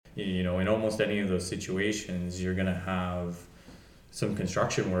In almost any of those situations, you're going to have some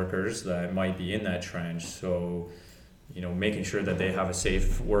construction workers that might be in that trench. So, making sure that they have a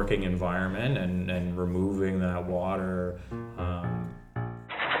safe working environment and removing that water.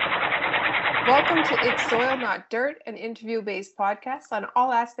 Welcome to It's Soil Not Dirt, an interview-based podcast on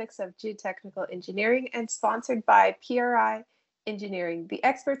all aspects of geotechnical engineering and sponsored by PRI Engineering, the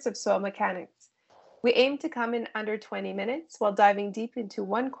experts of soil mechanics. We aim to come in under 20 minutes while diving deep into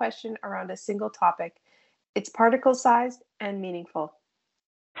one question around a single topic. It's particle-sized and meaningful.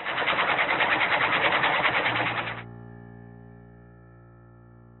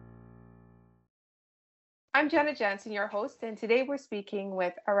 I'm Janet Jansen, your host, and today we're speaking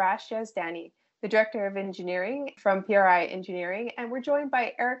with Arash Yazdani, the Director of Engineering from PRI Engineering, and we're joined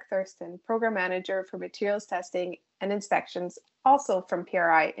by Erick Thurston, Program Manager for Materials Testing and Inspections, also from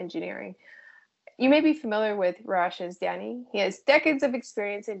PRI Engineering. You may be familiar with Arash Yazdani. He has decades of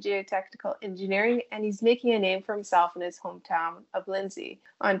experience in geotechnical engineering, and he's making a name for himself in his hometown of Lindsay,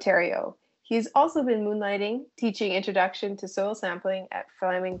 Ontario. He's also been moonlighting, teaching Introduction to Soil Sampling at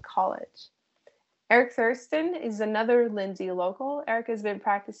Fleming College. Erick Thurston is another Lindsay local. Erick has been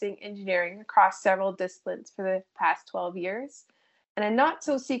practicing engineering across several disciplines for the past 12 years. And a not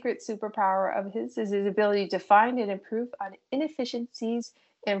so secret superpower of his is his ability to find and improve on inefficiencies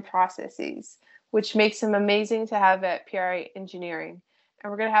in processes, which makes him amazing to have at PRI Engineering. And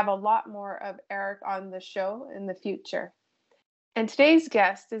we're going to have a lot more of Erick on the show in the future. And today's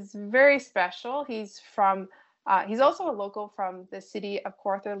guest is very special. He's also a local from the city of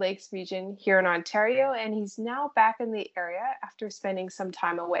Kawartha Lakes region here in Ontario, and he's now back in the area after spending some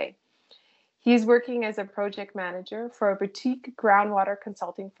time away. He's working as a project manager for a boutique groundwater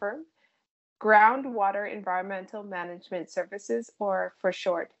consulting firm, Groundwater Environmental Management Services, or for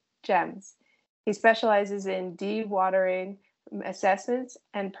short, GEMS. He specializes in dewatering assessments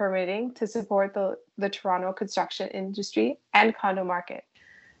and permitting to support the Toronto construction industry and condo market.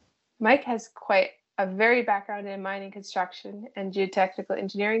 Mike has quite a varied background in mining construction and geotechnical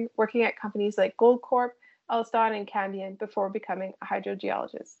engineering, working at companies like Goldcorp, Elston, and Cambion before becoming a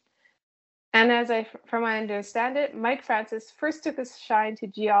hydrogeologist. And from I understand it, Mike Francis first took a shine to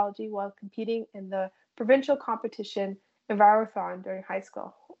geology while competing in the provincial competition Envirothon during high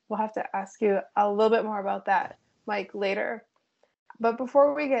school. We'll have to ask you a little bit more about that, Mike, later. But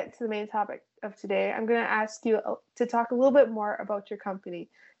before we get to the main topic of today, I'm going to ask you to talk a little bit more about your company.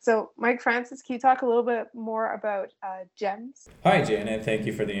 So, Mike Francis, can you talk a little bit more about GEMS? Hi, Janet. Thank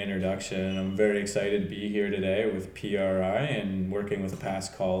you for the introduction. I'm very excited to be here today with PRI and working with a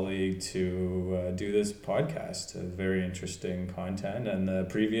past colleague to do this podcast. Very interesting content and the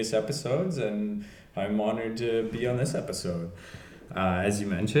previous episodes, and I'm honored to be on this episode. As you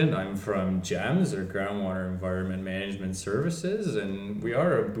mentioned, I'm from GEMS, or Groundwater Environment Management Services, and we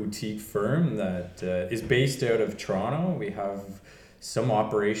are a boutique firm that is based out of Toronto. We have some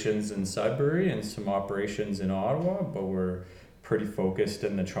operations in Sudbury and some operations in Ottawa, but we're pretty focused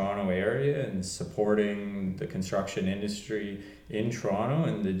in the Toronto area and supporting the construction industry in Toronto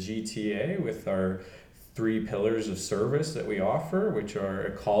and the GTA with our three pillars of service that we offer, which are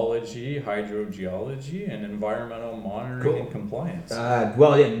ecology, hydrogeology, and environmental monitoring and compliance.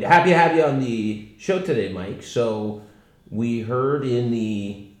 Happy to have you on the show today, Mike. So we heard in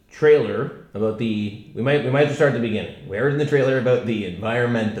the trailer about we might have to start at the beginning. We heard in the trailer about the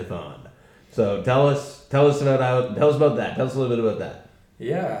Environmentathon. So tell us about that. Tell us a little bit about that.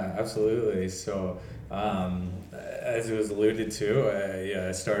 Yeah, absolutely. So, as it was alluded to,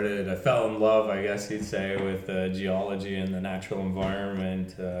 I fell in love, I guess you'd say, with geology and the natural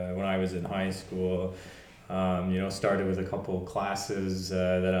environment when I was in high school. Started with a couple of classes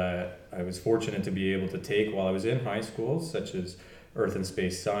that I was fortunate to be able to take while I was in high school, such as Earth and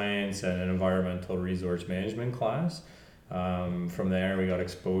Space Science and an Environmental Resource Management class. From there, we got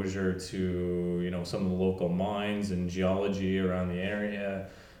exposure to some of the local mines and geology around the area.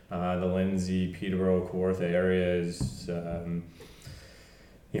 The Lindsay, Peterborough, Kawartha area is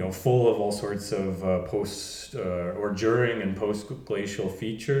full of all sorts of post or during and post glacial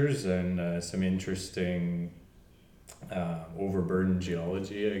features and some interesting overburden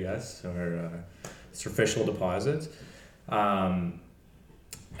geology, I guess, or superficial deposits.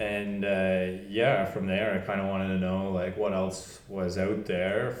 From there, I kind of wanted to know what else was out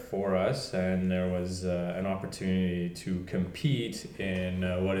there for us, and there was an opportunity to compete in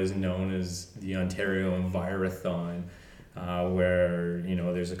what is known as the Ontario Envirothon, where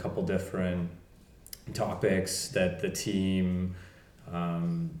there's a couple different topics that the team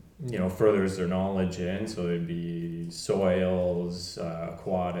furthers their knowledge in. So there'd be soils,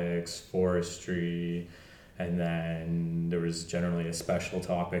 aquatics, forestry. and then there was generally a special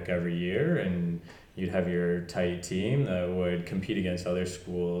topic every year, and you'd have your tight team that would compete against other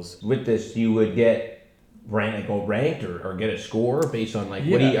schools. With this, you would get ranked or get a score based on like,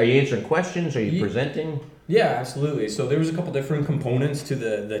 Yeah. are you answering questions? Are you presenting? Yeah, absolutely. So there was a couple different components to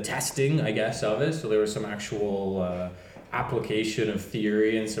the testing, I guess, of it. So there was some actual application of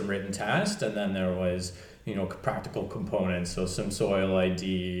theory and some written test, and then there was practical components. So some soil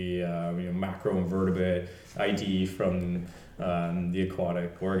ID, macroinvertebrate ID from the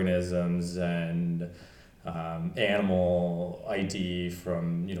aquatic organisms, and animal ID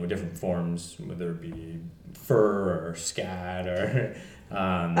from different forms, whether it be fur or scat or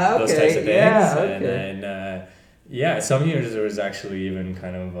those types of things. Yeah, okay. And then some years there was actually even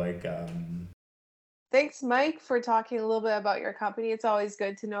kind of like Thanks, Mike, for talking a little bit about your company. It's always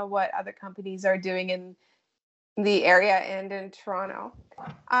good to know what other companies are doing in the area and in Toronto.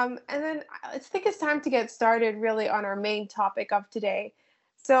 And then I think it's time to get started really on our main topic of today.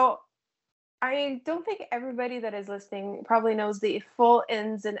 So I don't think everybody that is listening probably knows the full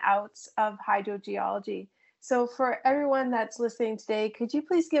ins and outs of hydrogeology. So for everyone that's listening today, could you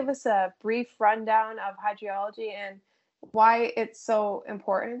please give us a brief rundown of hydrogeology and why it's so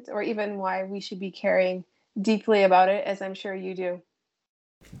important, or even why we should be caring deeply about it, as I'm sure you do?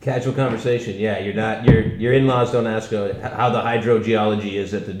 Casual conversation. Yeah, your in-laws don't ask how the hydrogeology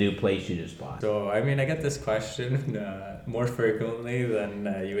is at the new place you just bought. So, I mean, I get this question more frequently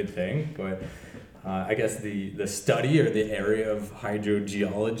than you would think, but I guess the study or the area of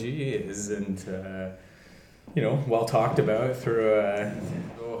hydrogeology isn't, well talked about through.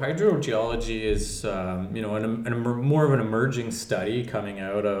 So hydrogeology is, more of an emerging study coming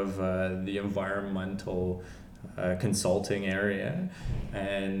out of the environmental consulting area,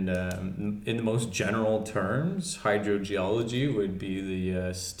 and in the most general terms, hydrogeology would be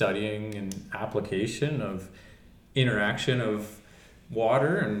the studying and application of interaction of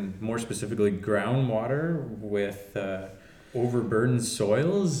water, and more specifically groundwater, with overburdened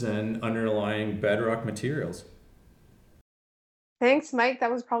soils and underlying bedrock materials. Thanks, Mike.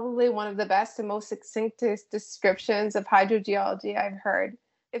 That was probably one of the best and most succinct descriptions of hydrogeology I've heard.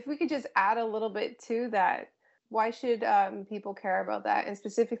 If we could just add a little bit to that, why should people care about that? And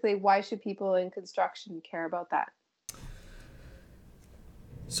specifically, why should people in construction care about that?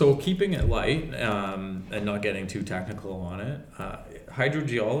 So keeping it light and not getting too technical on it,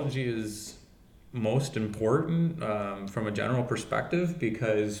 hydrogeology is most important from a general perspective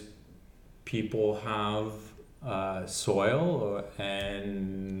because people have soil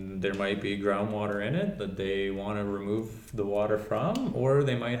and there might be groundwater in it that they want to remove the water from, or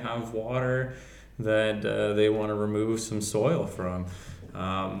they might have water that they want to remove some soil from.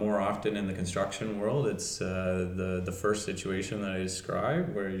 More often in the construction world, it's the first situation that I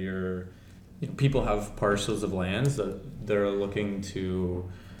described, where people have parcels of lands that they're looking to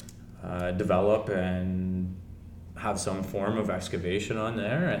develop and have some form of excavation on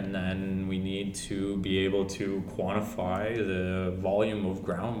there, and then we need to be able to quantify the volume of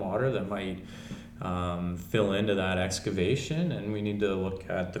groundwater that might fill into that excavation, and we need to look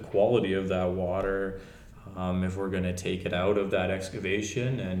at the quality of that water. If we're going to take it out of that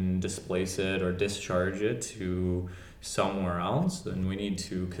excavation and displace it or discharge it to somewhere else, then we need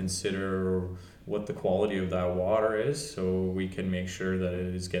to consider what the quality of that water is so we can make sure that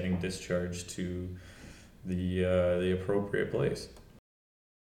it is getting discharged to the appropriate place.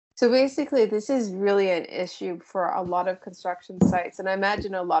 So basically, this is really an issue for a lot of construction sites, and I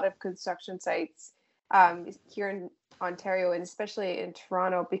imagine a lot of construction sites here in Ontario, and especially in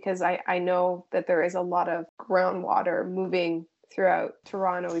Toronto, because I know that there is a lot of groundwater moving throughout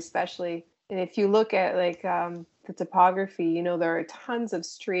Toronto, especially. And if you look at the topography, there are tons of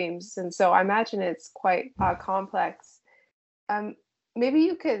streams, and so I imagine it's quite complex. Maybe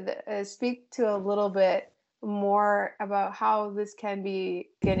you could speak to a little bit more about how this can be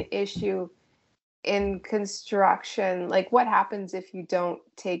an issue in construction. Like, what happens if you don't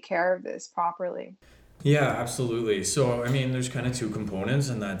take care of this properly? Yeah, absolutely. So, I mean, there's kind of two components,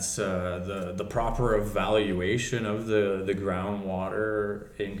 and that's the proper evaluation of the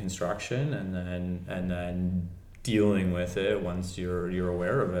groundwater in construction, and then dealing with it once you're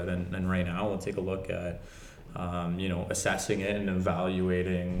aware of it. And right now, we'll take a look at assessing it and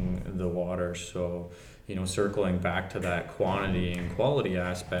evaluating the water. So, circling back to that quantity and quality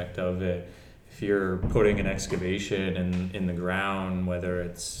aspect of it, if you're putting an excavation in the ground, whether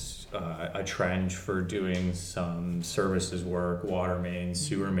it's a trench for doing some services work, water mains,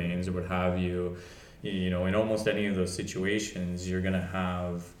 sewer mains, or what have you, in almost any of those situations, you're going to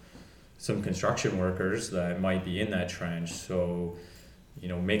have some construction workers that might be in that trench. So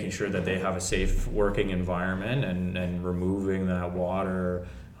making sure that they have a safe working environment and removing that water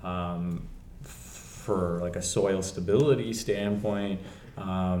for like a soil stability standpoint,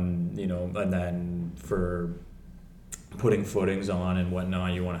 and then for putting footings on and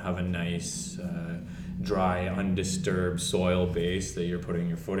whatnot, you want to have a nice dry, undisturbed soil base that you're putting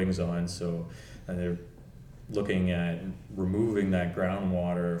your footings on. So they're looking at removing that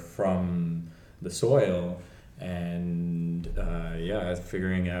groundwater from the soil and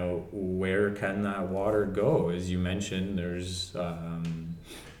figuring out where can that water go. As you mentioned, there's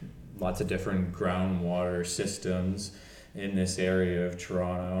lots of different groundwater systems in this area of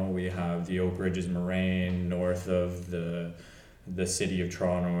Toronto. We have the Oak Ridges Moraine north of the city of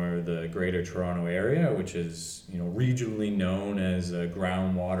Toronto, or the Greater Toronto Area, which is regionally known as a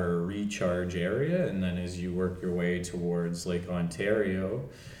groundwater recharge area. And then as you work your way towards Lake Ontario,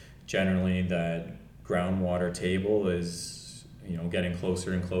 generally that groundwater table is getting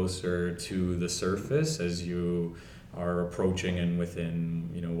closer and closer to the surface as you are approaching and within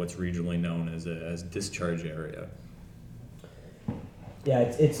what's regionally known as a discharge area. Yeah,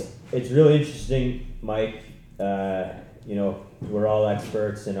 it's really interesting, Mike. We're all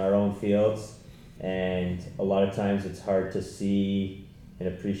experts in our own fields, and a lot of times it's hard to see and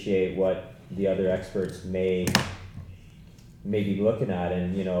appreciate what the other experts may be looking at.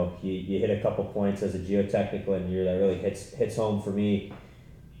 And you hit a couple points as a geotechnical engineer that really hits home for me,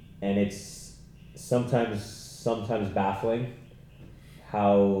 and it's sometimes baffling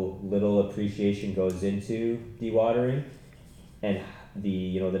how little appreciation goes into dewatering and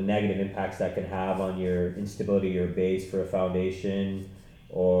the negative impacts that can have on your instability of your base for a foundation,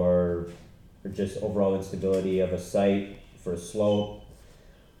 or just overall instability of a site for a slope,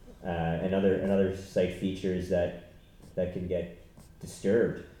 and other site features that can get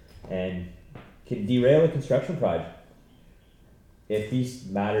disturbed and can derail a construction project if these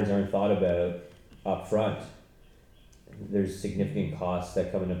matters aren't thought about up front. There's significant costs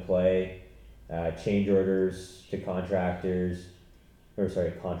that come into play, change orders to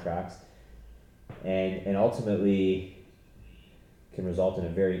contracts, and ultimately can result in a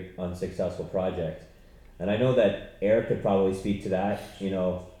very unsuccessful project. And I know that Erick could probably speak to that.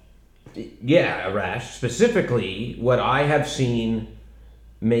 Yeah, Arash. Specifically, what I have seen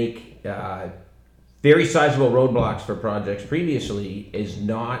make very sizable roadblocks for projects previously is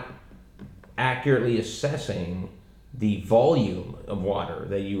not accurately assessing the volume of water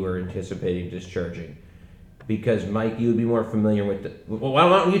that you are anticipating discharging. Because, Mike, you would be more familiar with well, why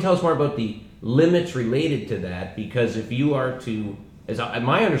don't you tell us more about the limits related to that? Because if you are to,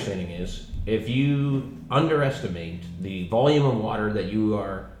 my understanding is, if you underestimate the volume of water that you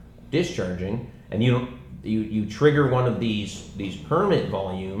are discharging, and you trigger one of these permit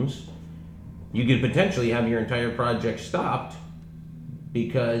volumes, you could potentially have your entire project stopped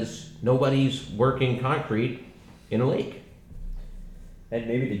because nobody's working concrete in a lake. And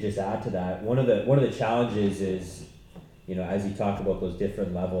maybe to just add to that, one of the challenges is, as you talk about those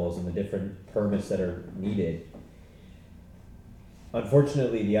different levels and the different permits that are needed,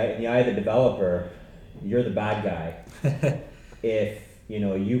 unfortunately, in the eye of the developer, you're the bad guy if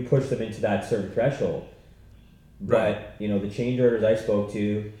you push them into that certain threshold. But the change orders I spoke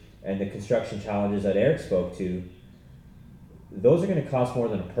to and the construction challenges that Erick spoke to, those are going to cost more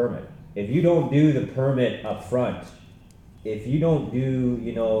than a permit. If you don't do the permit up front, if you don't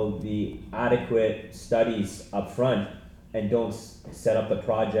do the adequate studies up front and don't set up the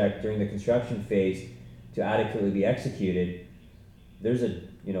project during the construction phase to adequately be executed, there's a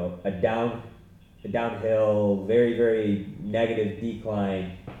downhill, very, very negative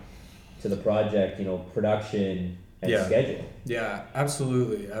decline to the project, production and schedule. Yeah,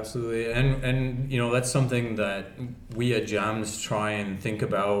 absolutely. And that's something that we at GEMS try and think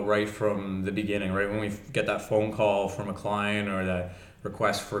about right from the beginning, right? When we get that phone call from a client or that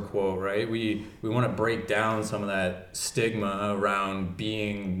request for a quote, right? We want to break down some of that stigma around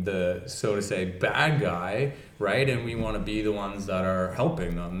being the, so to say, bad guy, right? And we want to be the ones that are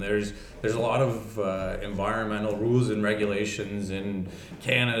helping them. There's a lot of environmental rules and regulations in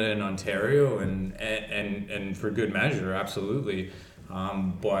Canada and Ontario, and for good measure, absolutely.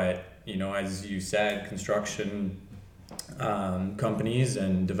 But as you said, construction companies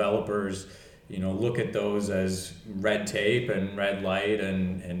and developers look at those as red tape and red light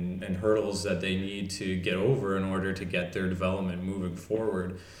and hurdles that they need to get over in order to get their development moving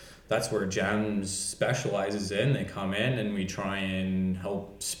forward. That's where GEMS specializes in. They come in and we try and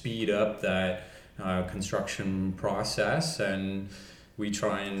help speed up that construction process, and we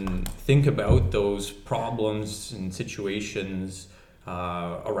try and think about those problems and situations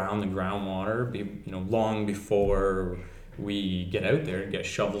around the groundwater, long before we get out there and get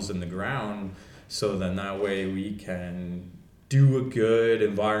shovels in the ground, so then that way we can do a good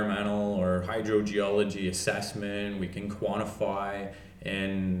environmental or hydrogeology assessment. We can quantify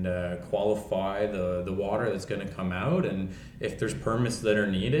and qualify the water that's going to come out, and if there's permits that are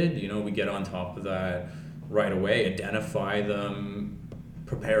needed, we get on top of that right away, identify them,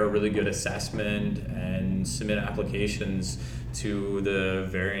 prepare a really good assessment, and submit applications to the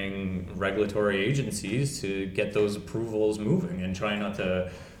varying regulatory agencies to get those approvals moving, and try not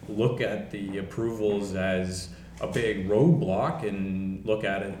to look at the approvals as a big roadblock and look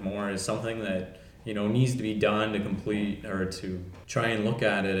at it more as something that needs to be done to complete, or to try and look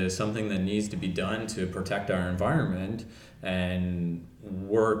at it as something that needs to be done to protect our environment and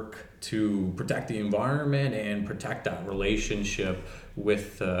work to protect the environment and protect that relationship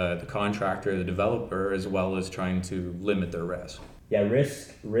with the contractor, the developer, as well as trying to limit their risk. Yeah,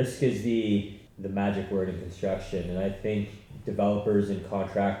 risk is the magic word in construction, and I think developers and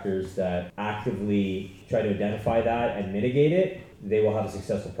contractors that actively try to identify that and mitigate it, they will have a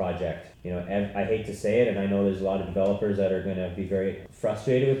successful project. I hate to say it, and I know there's a lot of developers that are going to be very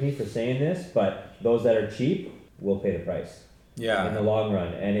frustrated with me for saying this, but those that are cheap will pay the price. Yeah. In the long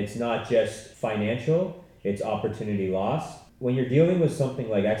run, and it's not just financial, it's opportunity lost. When you're dealing with something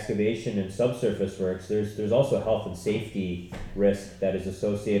like excavation and subsurface works, there's also health and safety risk that is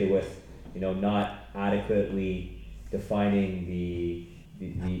associated with not adequately defining the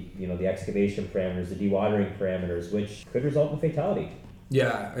excavation parameters, the dewatering parameters, which could result in fatality.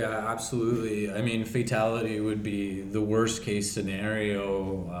 Yeah, absolutely. I mean, fatality would be the worst case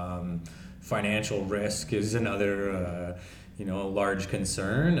scenario. Financial risk is another large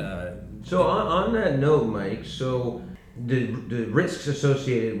concern. So on that note, Mike, so the risks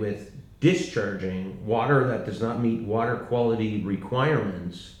associated with discharging water that does not meet water quality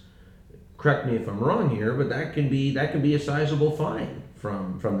requirements, correct me if I'm wrong here, but that can be a sizable fine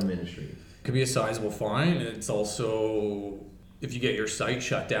from the ministry. It could be a sizable fine. It's also, if you get your site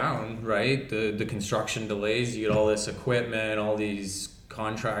shut down, right? The construction delays, you get all this equipment, all these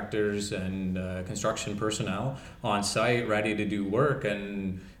contractors and construction personnel on site ready to do work,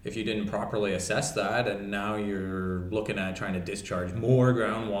 and if you didn't properly assess that, and now you're looking at trying to discharge more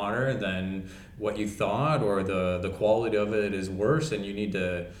groundwater than what you thought, or the quality of it is worse, and you need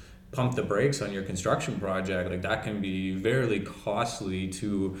to pump the brakes on your construction project, like that can be very costly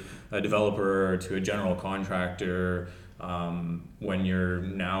to a developer or to a general contractor when you're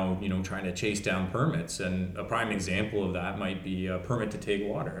now trying to chase down permits. And a prime example of that might be a permit to take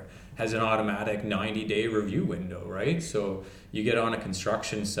water. Has an automatic 90-day review window, right? So you get on a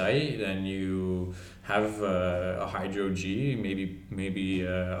construction site and you have a maybe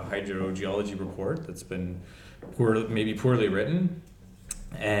a hydrogeology report that's been poorly written,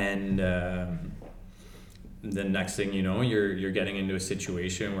 and the next thing you know, you're getting into a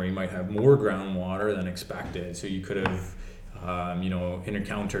situation where you might have more groundwater than expected. So you could have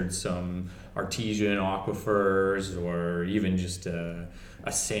encountered some artesian aquifers, or even just a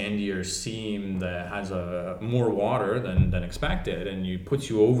sandier seam that has more water than expected, and it puts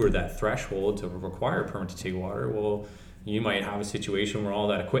you over that threshold to require a permit to take water. Well, you might have a situation where all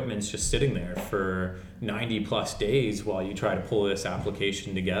that equipment's just sitting there for 90 plus days while you try to pull this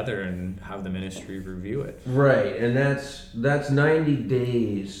application together and have the ministry review it. Right, and that's 90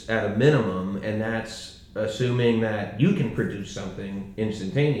 days at a minimum, and that's assuming that you can produce something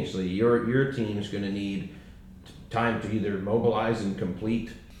instantaneously. Your team is going to need time to either mobilize and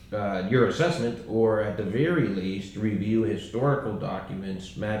complete your assessment, or at the very least review historical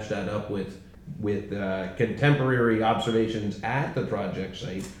documents, match that up with contemporary observations at the project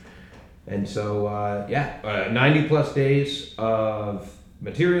site. And so 90 plus days of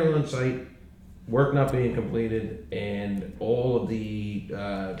material on site, work not being completed, and all of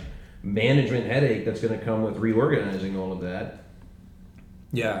the management headache that's going to come with reorganizing all of that.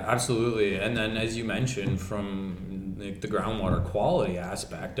 Yeah, absolutely. And then, as you mentioned, from the groundwater quality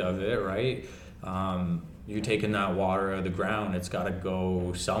aspect of it, right? You're taking that water out of the ground, it's got to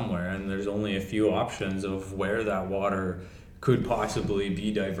go somewhere, and there's only a few options of where that water could possibly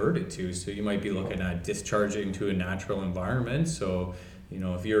be diverted to. So you might be looking at discharging to a natural environment. So,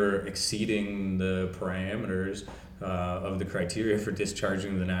 if you're exceeding the parameters of the criteria for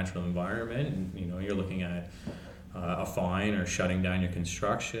discharging the natural environment, you're looking at a fine or shutting down your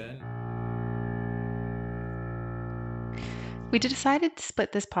construction. We decided to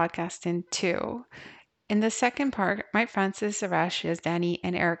split this podcast in two. In the second part, Mike Francis, Arash Yazdani,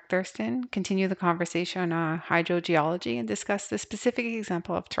 and Erick Thurston continue the conversation on hydrogeology and discuss the specific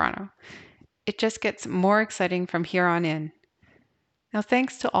example of Toronto. It just gets more exciting from here on in. Now,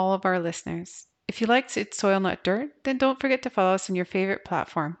 thanks to all of our listeners. If you liked It's Soil Not Dirt, then don't forget to follow us on your favorite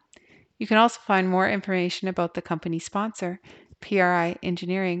platform. You can also find more information about the company sponsor, PRI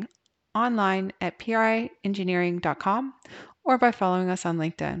Engineering, online at priengineering.com or by following us on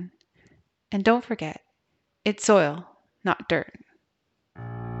LinkedIn. And don't forget, it's soil, not dirt.